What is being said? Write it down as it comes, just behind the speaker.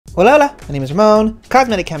Hola, hola, my name is Ramon,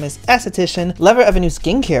 cosmetic chemist, esthetician, lover of a new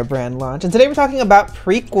skincare brand launch, and today we're talking about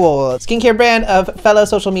Prequel, skincare brand of fellow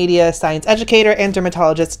social media science educator and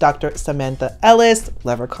dermatologist Dr. Samantha Ellis.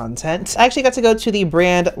 Love her content. I actually got to go to the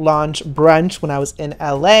brand launch brunch when I was in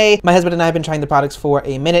LA. My husband and I have been trying the products for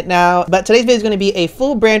a minute now, but today's video is going to be a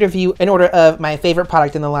full brand review in order of my favorite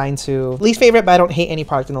product in the line to least favorite, but I don't hate any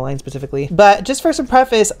product in the line specifically. But just for some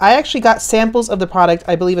preface, I actually got samples of the product,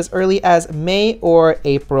 I believe as early as May or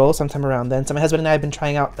April, sometime around then. So my husband and I have been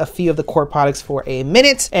trying out a few of the core products for a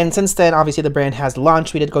minute. And since then, obviously the brand has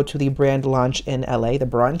launched. We did go to the brand launch in LA, the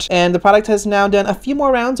brunch. And the product has now done a few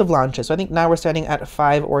more rounds of launches. So I think now we're standing at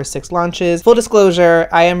 5 or 6 launches. Full disclosure,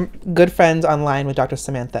 I am good friends online with Dr.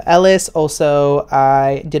 Samantha Ellis. Also,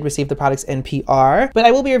 I did receive the products in PR, but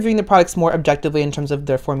I will be reviewing the products more objectively in terms of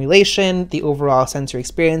their formulation, the overall sensory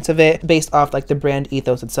experience of it, based off like the brand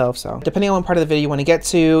ethos itself. So depending on what part of the video you want to get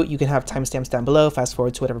to, you can have timestamps down below, fast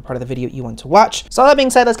forward to whatever part of the video you want to watch. So all that being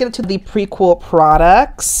said, let's get into the Prequel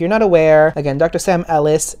products. If you're not aware, again, Dr. Sam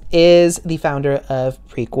Ellis is the founder of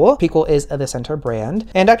Prequel. Prequel is the center brand,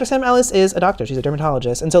 and Dr. Sam Ellis is a doctor. She's a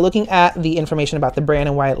dermatologist. And so looking at the information about the brand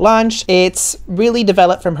and why it launched, it's really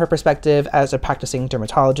developed from her perspective as a practicing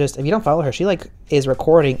dermatologist. If you don't follow her, she like is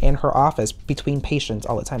recording in her office between patients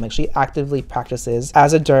all the time. Like she actively practices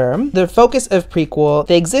as a derm. The focus of Prequel,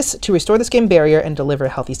 they exist to restore the skin barrier and deliver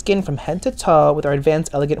healthy skin from head to toe with our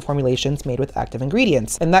advanced elegant formulations made with active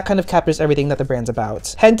ingredients. And that kind of captures everything that the brand's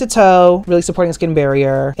about. Head to toe, really supporting skin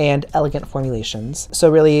barrier and elegant formulations.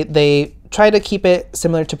 So really they try to keep it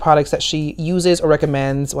similar to products that she uses or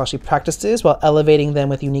recommends while she practices, while elevating them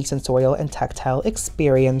with unique sensorial and tactile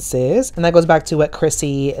experiences. And that goes back to what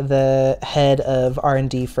Chrissy, the head of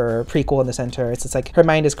R&D for Prequel in the center, it's like her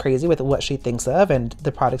mind is crazy with what she thinks of and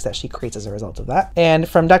the products that she creates as a result of that. And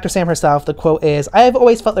from Dr. Sam herself, the quote is, "I have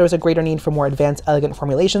always felt there was a greater need for more advanced, elegant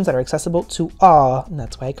formulations that are accessible to all, and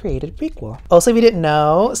that's why I created Prequel." Also, if you didn't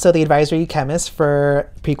know, so the advisory chemists for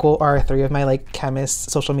Prequel are 3 of my like chemist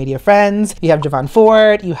social media friends. You have Javon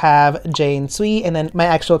Ford, you have Jane Sweet, and then my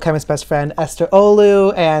actual chemist best friend, Esther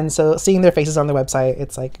Olu. And so seeing their faces on the website,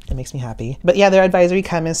 it's like, it makes me happy. But yeah, they're advisory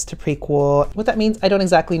chemists to Prequel. What that means, I don't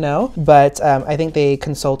exactly know, but I think they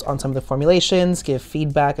consult on some of the formulations, give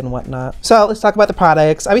feedback and whatnot. So let's talk about the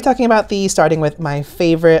products. I'll be talking about these starting with my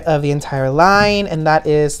favorite of the entire line, and that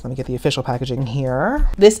is, let me get the official packaging here.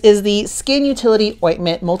 This is the Skin Utility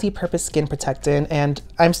Ointment Multi-Purpose Skin Protectant, and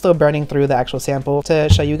I'm still burning through the actual sample to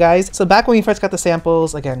show you guys. So back when we first got the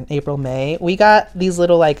samples, again, April, May, we got these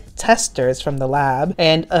little like testers from the lab,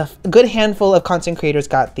 and a good handful of content creators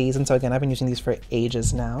got these. And so again, I've been using these for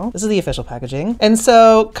ages now. This is the official packaging. And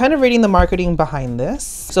so kind of reading the marketing behind this.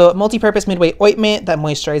 So multi-purpose midway ointment that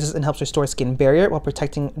moisturizes and helps restore skin barrier while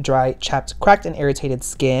protecting dry, chapped, cracked, and irritated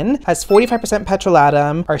skin. Has 45%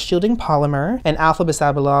 petrolatum, our shielding polymer, and alpha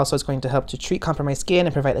bisabolol, so it's going to help to treat compromised skin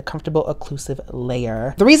and provide a comfortable occlusive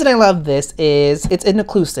layer. The reason I love this is it's an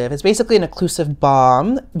occlusive. It's basically an occlusive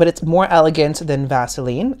balm, but it's more elegant than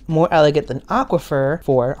Vaseline, more elegant than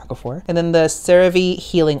Aquaphor, and then the CeraVe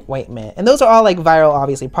Healing Ointment. And those are all like viral,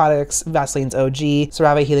 obviously, products. Vaseline's OG,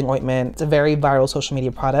 CeraVe Healing Ointment. It's a very viral social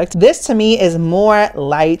media product. This to me is more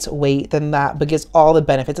lightweight than that, but gives all the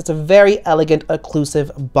benefits. It's a very elegant,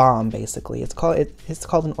 occlusive balm, basically. It's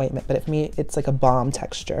called an ointment, but for me, it's like a balm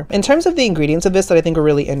texture. In terms of the ingredients of this that I think are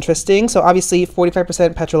really interesting, so obviously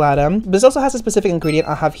 45% petrolatum, but this also has a specific ingredient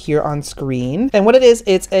I'll have here on screen. And what it is,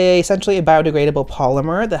 it's essentially a biodegradable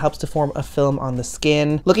polymer that helps to form a film on the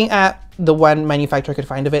skin. Looking at the one manufacturer could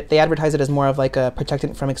find of it, they advertise it as more of like a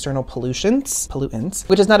protectant from external pollutants,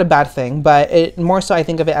 which is not a bad thing, but it more so I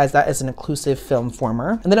think of it as that as an occlusive film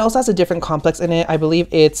former. And then it also has a different complex in it. I believe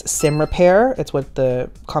it's Sim Repair. It's what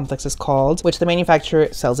the complex is called, which the manufacturer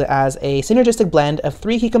sells it as a synergistic blend of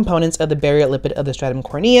 3 key components of the barrier lipid of the stratum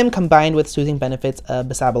corneum combined with soothing benefits of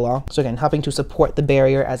bisabolol. So again, helping to support the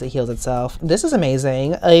barrier as it heals itself. This is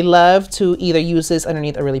amazing. I love to either use this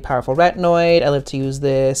underneath a really powerful retinoid. I love to use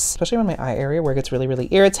this, especially around my eye area where it gets really, really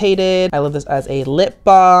irritated. I love this as a lip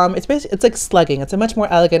balm. It's basically, it's like slugging. It's a much more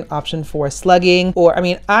elegant option for slugging. Or, I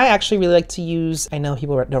mean, I actually really like to use, I know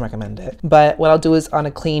people don't recommend it, but what I'll do is on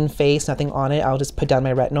a clean face, nothing on it, I'll just put down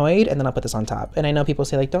my retinoid and then I'll put this on top. And I know people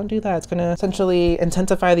say like, don't do that. It's gonna essentially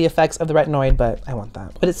intensify the effects of the retinoid, but I want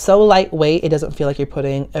that. But it's so lightweight, it doesn't feel like you're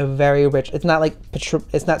putting a very rich, it's not like,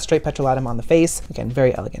 it's not straight petrolatum on the face. Again,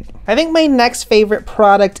 very elegant. I think my next favorite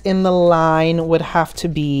product in the line would have to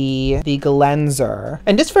be the Gleanser.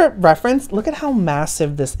 And just for reference, look at how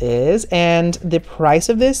massive this is. And the price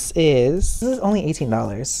of this is only $18.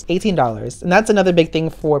 $18. And that's another big thing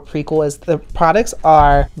for Prequel is the products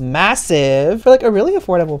are massive for like a really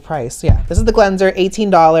affordable price. Yeah, this is the Gleanser,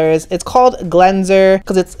 $18. It's called Gleanser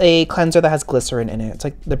because it's a cleanser that has glycerin in it. It's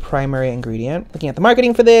like the primary ingredient. Looking at the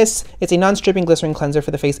marketing for this, it's a non-stripping glycerin cleanser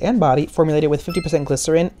for the face and body, formulated with 50%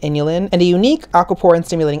 glycerin, inulin, and a unique aquaporin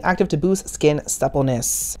stimulating active to boost skin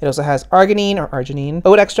suppleness. It also has arginine,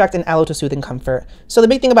 oat extract, and aloe to soothe and comfort. So the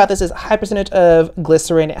big thing about this is high percentage of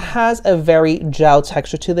glycerin. It has a very gel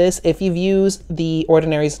texture to this. If you've used the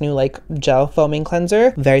Ordinary's new like gel foaming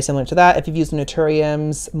cleanser, very similar to that. If you've used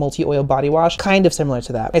Naturium's multi-oil body wash, kind of similar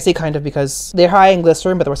to that. I say kind of because they're high in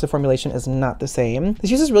glycerin, but the rest of the formulation is not the same.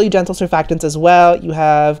 This uses really gentle surfactants as well. You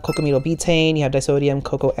have cocamidobutane, you have disodium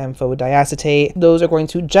cocoamphodiacetate. Those are going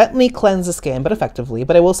to gently cleanse the skin, but effectively.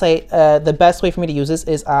 But I will say the best way for me to use this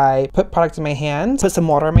is I put product in my hand, put some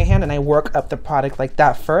water in my hand, and I work up the product like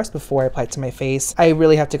that first before I apply it to my face. I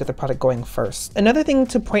really have to get the product going first. Another thing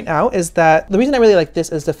to point out is that the reason I really like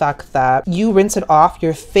this is the fact that you rinse it off,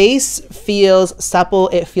 your face feels supple,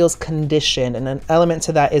 it feels conditioned. And an element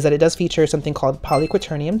to that is that it does feature something called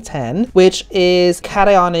polyquaternium 10, which is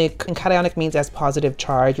cationic, and cationic means it has positive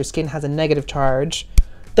charge. Your skin has a negative charge.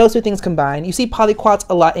 Those two things combined. You see polyquats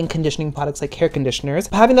a lot in conditioning products like hair conditioners.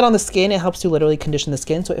 But having that on the skin, it helps to literally condition the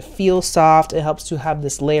skin so it feels soft. It helps to have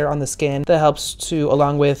this layer on the skin that helps to,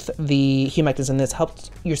 along with the humectants in this,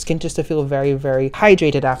 helps your skin just to feel very, very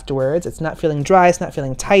hydrated afterwards. It's not feeling dry, it's not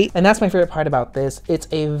feeling tight. And that's my favorite part about this. It's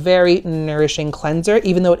a very nourishing cleanser,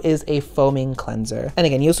 even though it is a foaming cleanser. And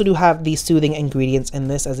again, you also do have the soothing ingredients in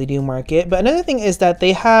this as they do market. But another thing is that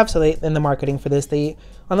they have, in the marketing for this,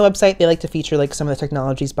 on the website, they like to feature like some of the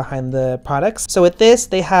technologies behind the products. So with this,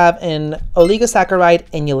 they have an oligosaccharide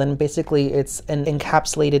inulin. Basically, it's an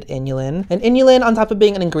encapsulated inulin. And inulin, on top of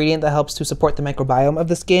being an ingredient that helps to support the microbiome of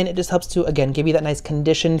the skin, it just helps to, again, give you that nice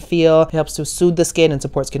conditioned feel. It helps to soothe the skin and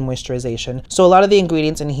support skin moisturization. So a lot of the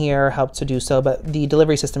ingredients in here help to do so, but the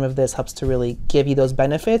delivery system of this helps to really give you those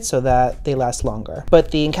benefits so that they last longer.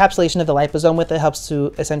 But the encapsulation of the liposome with it helps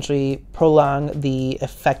to essentially prolong the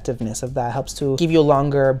effectiveness of that, helps to give you a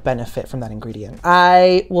longer benefit from that ingredient.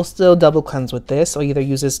 I will still double cleanse with this, or either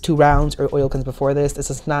use this 2 rounds or oil cleanse before this. This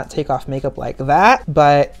does not take off makeup like that,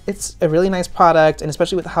 but it's a really nice product, and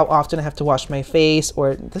especially with how often I have to wash my face,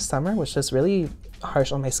 or this summer was just really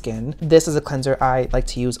harsh on my skin. This is a cleanser I like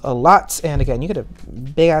to use a lot. And again, you get a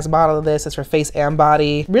big ass bottle of this. It's for face and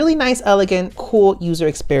body. Really nice, elegant, cool user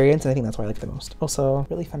experience. And I think that's what I like the most. Also,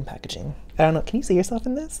 really fun packaging. I don't know, can you see yourself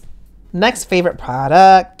in this? Next favorite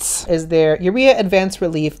product is their Urea Advanced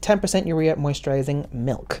Relief 10% Urea Moisturizing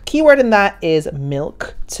Milk. Keyword in that is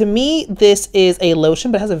milk. To me, this is a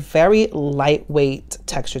lotion, but it has a very lightweight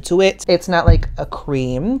texture to it. It's not like a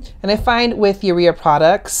cream. And I find with Urea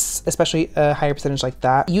products, especially a higher percentage like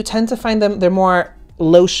that, you tend to find them, they're more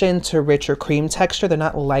lotion to richer cream texture. They're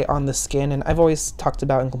not light on the skin. And I've always talked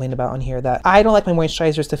about and complained about on here that I don't like my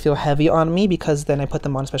moisturizers to feel heavy on me, because then I put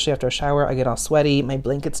them on, especially after a shower, I get all sweaty, my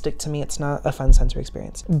blankets stick to me. It's not a fun sensory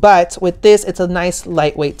experience. But with this, it's a nice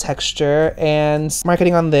lightweight texture. And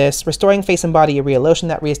marketing on this, restoring face and body urea lotion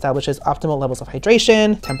that reestablishes optimal levels of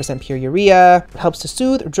hydration, 10% pure urea, helps to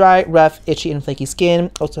soothe dry, rough, itchy, and flaky skin.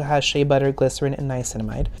 Also has shea butter, glycerin, and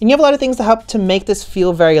niacinamide. And you have a lot of things to help to make this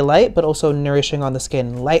feel very light, but also nourishing on the skin.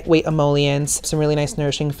 Lightweight emollients, some really nice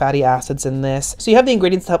nourishing fatty acids in this. So you have the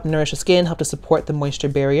ingredients to help nourish the skin, help to support the moisture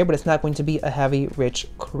barrier, but it's not going to be a heavy, rich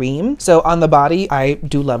cream. So on the body, I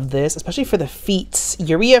do love this, especially for the feet.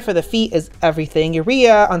 Urea for the feet is everything.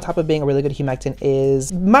 Urea, on top of being a really good humectant,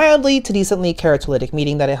 is mildly to decently keratolytic,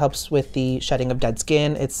 meaning that it helps with the shedding of dead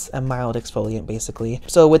skin. It's a mild exfoliant, basically.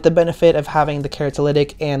 So with the benefit of having the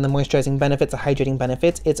keratolytic and the moisturizing benefits, the hydrating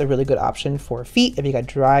benefits, it's a really good option for feet. If you got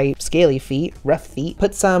dry, scaly feet, rough feet,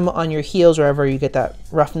 put some on your heels wherever you get that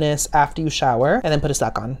roughness after you shower, and then put a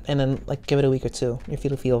sock on, and then like give it a week or 2. Your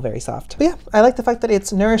feet will feel very soft. But yeah, I like the fact that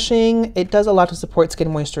it's nourishing. It does a lot to support skin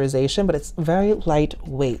moisturization, but it's very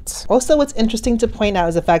lightweight. Also, what's interesting to point out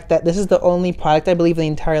is the fact that this is the only product, I believe, in the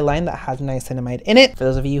entire line that has niacinamide in it, for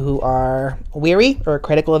those of you who are weary or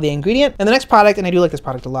critical of the ingredient. And the next product, and I do like this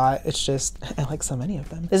product a lot, it's just, I like so many of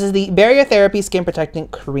them. This is the Barrier Therapy Skin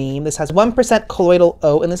Protectant Cream. This has 1% colloidal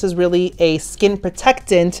oat, and this is really a skin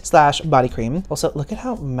protectant / body cream. Also, look at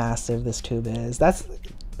how massive this tube is. That's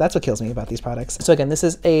That's what kills me about these products. So again, this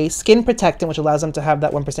is a skin protectant, which allows them to have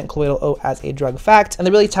that 1% colloidal oat as a drug fact. And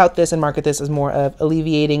they really tout this and market this as more of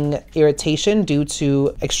alleviating irritation due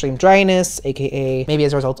to extreme dryness, aka maybe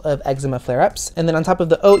as a result of eczema flare-ups. And then on top of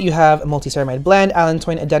the oat, you have a multi-ceramide blend,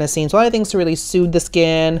 allantoin, adenosine, so a lot of things to really soothe the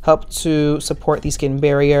skin, help to support the skin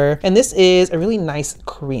barrier. And this is a really nice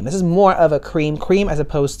cream. This is more of a cream as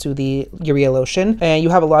opposed to the Urea lotion. And you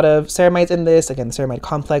have a lot of ceramides in this, again, the ceramide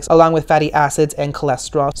complex, along with fatty acids and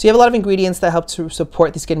cholesterol. So you have a lot of ingredients that help to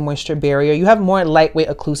support the skin moisture barrier. You have more lightweight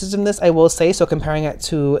occlusives in this, I will say. So comparing it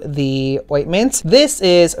to the ointment, this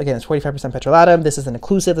is, again, it's 45% petrolatum. This is an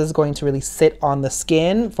occlusive. This is going to really sit on the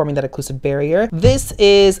skin, forming that occlusive barrier. This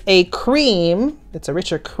is a cream. It's a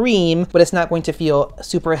richer cream, but it's not going to feel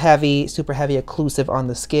super heavy occlusive on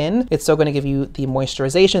the skin. It's still going to give you the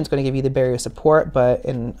moisturization. It's going to give you the barrier support, but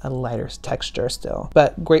in a lighter texture still.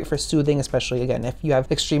 But great for soothing, especially again, if you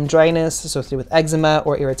have extreme dryness associated with eczema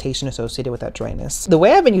or irritation associated with that dryness. The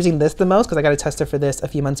way I've been using this the most, because I got a tester for this a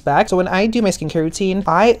few months back. So when I do my skincare routine,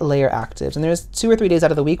 I layer actives, and there's 2 or 3 days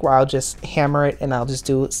out of the week where I'll just hammer it and I'll just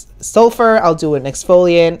do sulfur, I'll do an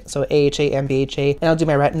exfoliant, so AHA and BHA, and I'll do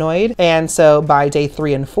my retinoid. And so by day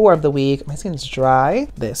 3 and 4 of the week, my skin's dry.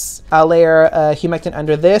 I'll layer humectant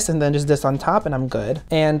under this and then just this on top, and I'm good.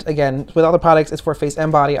 And again, with all the products, it's for face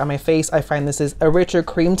and body. On my face, I find this is a richer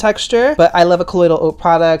cream texture, but I love a colloidal oat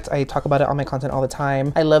product. I talk about it on my content all the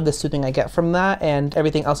time. I love the soothing I get from that, and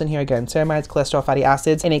everything else in here, again, ceramides, cholesterol, fatty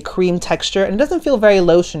acids, in a cream texture, and it doesn't feel very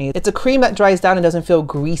lotiony. It's a cream that dries down and doesn't feel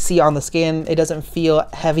greasy on the skin. It doesn't feel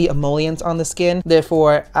heavy emollients on the skin.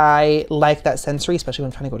 Therefore, I like that sensory, especially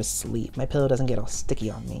when I'm trying to go to sleep. My pillow doesn't get all sticky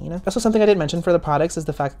on me, you know? Also, something I didn't mention for the products is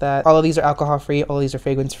the fact that all of these are alcohol-free, all of these are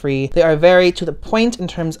fragrance-free. They are very to the point in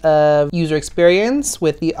terms of user experience,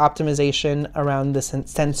 with the optimization around the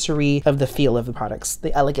sensory of the feel of the products,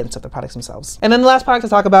 the elegance of the products themselves. And then the last product to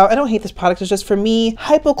talk about, I don't hate this product, it's just for me,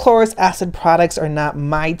 hypochlorous acid products are not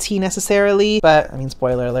my tea necessarily, but I mean,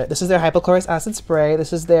 spoiler alert, this is their hypochlorous acid spray.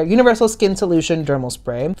 This is their universal skin solution dermal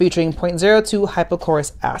spray featuring 0.02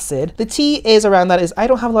 hypochlorous acid. The tea is around that is I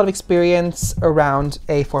don't have a lot of experience around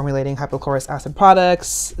formulating hypochlorous acid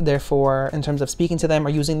products. Therefore, in terms of speaking to them or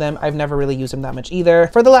using them, I've never really used them that much either.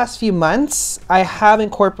 For the last few months, I have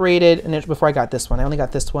incorporated, and before I got this one, I only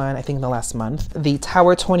got this one, I think in the last month, the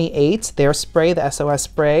Tower 28, their spray, the SOS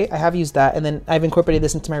spray. I have used that, and then I've incorporated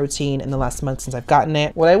this into my routine in the last month since I've gotten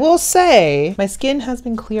it. What I will say, my skin has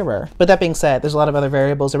been clearer. But that being said, there's a lot of other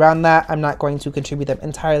variables around that. I'm not going to contribute them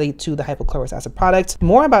entirely to the hypochlorous acid product.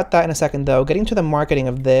 More about that in a second though. Getting to the marketing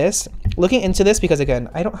of this, looking into this, because again,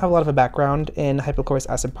 I don't have a lot of a background in hypochlorous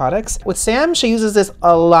acid products. With Sam, she uses this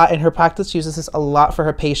a lot in her practice. She uses this a lot for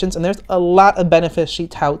her patients, and there's a lot of benefits she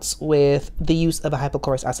touts with the use of a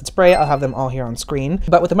hypochlorous acid spray. I'll have them all here on screen.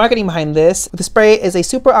 But with the marketing behind this, the spray is a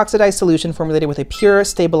super oxidized solution formulated with a pure,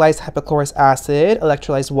 stabilized hypochlorous acid,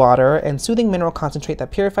 electrolyzed water, and soothing mineral concentrate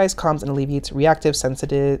that purifies, calms, and alleviates reactive,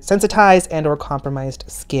 sensitized, and or compromised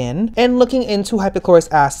skin. And looking into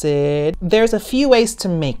hypochlorous acid, there's a few ways to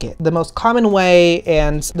make it. The most common way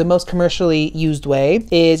and the most commercially used way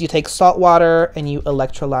is you take salt water and you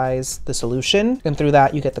electrolyze the solution, and through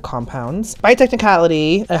that you get the compounds. By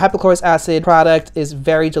technicality, a hypochlorous acid product is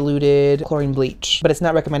very diluted chlorine bleach, but it's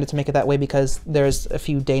not recommended to make it that way because there's a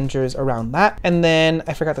few dangers around that. And then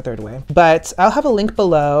I forgot the third way, but I'll have a link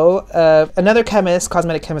below. Another chemist,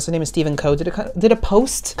 cosmetic chemist, his name is Stephen Coe, did a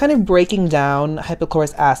post kind of breaking down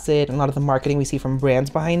hypochlorous acid and a lot of the marketing we see from brands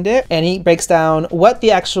behind it, and he breaks down what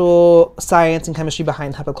the actual science and chemistry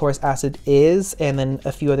behind hypochlorous acid is, and then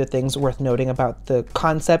a few other things worth noting about the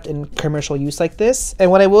concept and commercial use like this.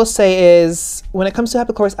 And what I will say is, when it comes to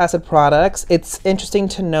hypochlorous acid products, it's interesting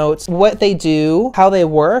to note what they do, how they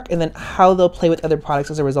work, and then how they'll play with other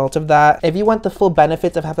products as a result of that. If you want the full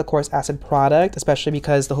benefits of hypochlorous acid product, especially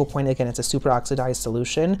because the whole point, again, it's a super oxidized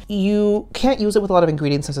solution, you can't use it with a lot of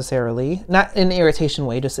ingredients necessarily, not in an irritation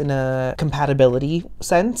way, just in a compatibility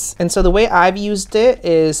sense. And so the way I've used it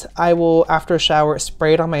is I will, after a shower,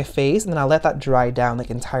 spray it on my face, and then I'll let that dry down like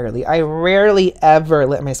entirely. I rarely ever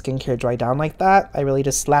let my skincare dry down like that. I really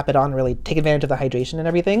just slap it on, really take advantage of the hydration and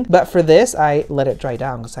everything. But for this, I let it dry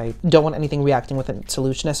down because I don't want anything reacting with a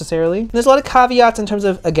solution necessarily. And there's a lot of caveats in terms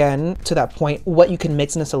of, again, to that point, what you can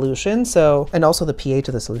mix in a solution. So, and also the pH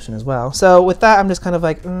of the solution as well. So with that, I'm just kind of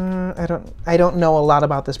like, I don't know a lot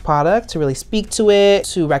about this product to really speak to it,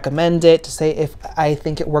 to recommend it, to say if I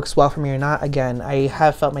think it works well for me or not. Again, I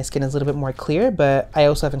have felt my skin is a little bit more clear, but I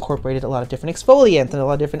also have incorporated a lot of different exfoliants and a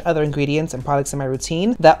lot of different other ingredients and products in my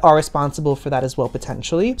routine that are responsible for that as well,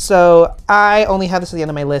 potentially. So I only have this at the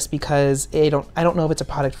end of my list because I don't know if it's a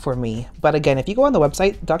product for me. But again, if you go on the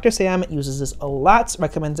website, Dr. Sam uses this a lot,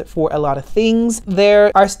 recommends it for a lot of things.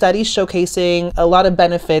 There are studies showcasing a lot of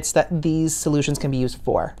benefits that these solutions can be used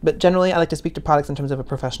for. But generally, I like to speak to products in terms of a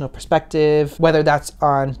professional perspective, whether that's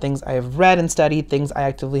on things I've read and studied, things I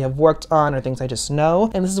actively have worked on, or things I just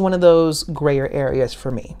know. And this is one of those grayer areas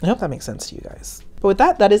for me. I hope that makes sense to you guys. But with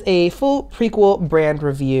that, that is a full Prequel brand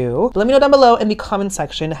review. Let me know down below in the comment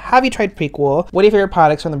section, have you tried Prequel? What are your favorite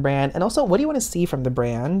products from the brand? And also, what do you want to see from the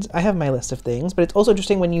brand? I have my list of things, but it's also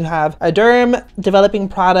interesting when you have a derm developing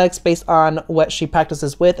products based on what she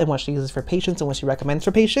practices with and what she uses for patients and what she recommends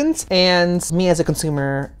for patients, and me as a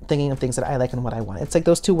consumer thinking of things that I like and what I want. It's like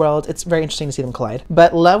those two worlds. It's very interesting to see them collide.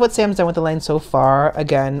 But love what Sam's done with the line so far.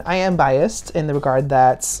 Again, I am biased in the regard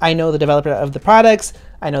that I know the developer of the products,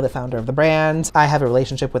 I know the founder of the brand. I have a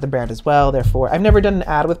relationship with the brand as well. Therefore, I've never done an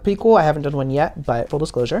ad with Prequel. I haven't done one yet, but full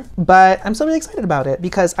disclosure. But I'm still really excited about it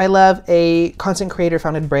because I love a content creator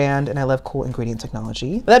founded brand and I love cool ingredient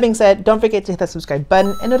technology. With that being said, don't forget to hit that subscribe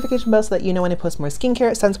button and notification bell so that you know when I post more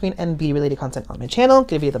skincare, sunscreen, and beauty related content on my channel.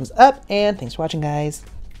 Give it a thumbs up and thanks for watching, guys.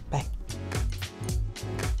 Bye.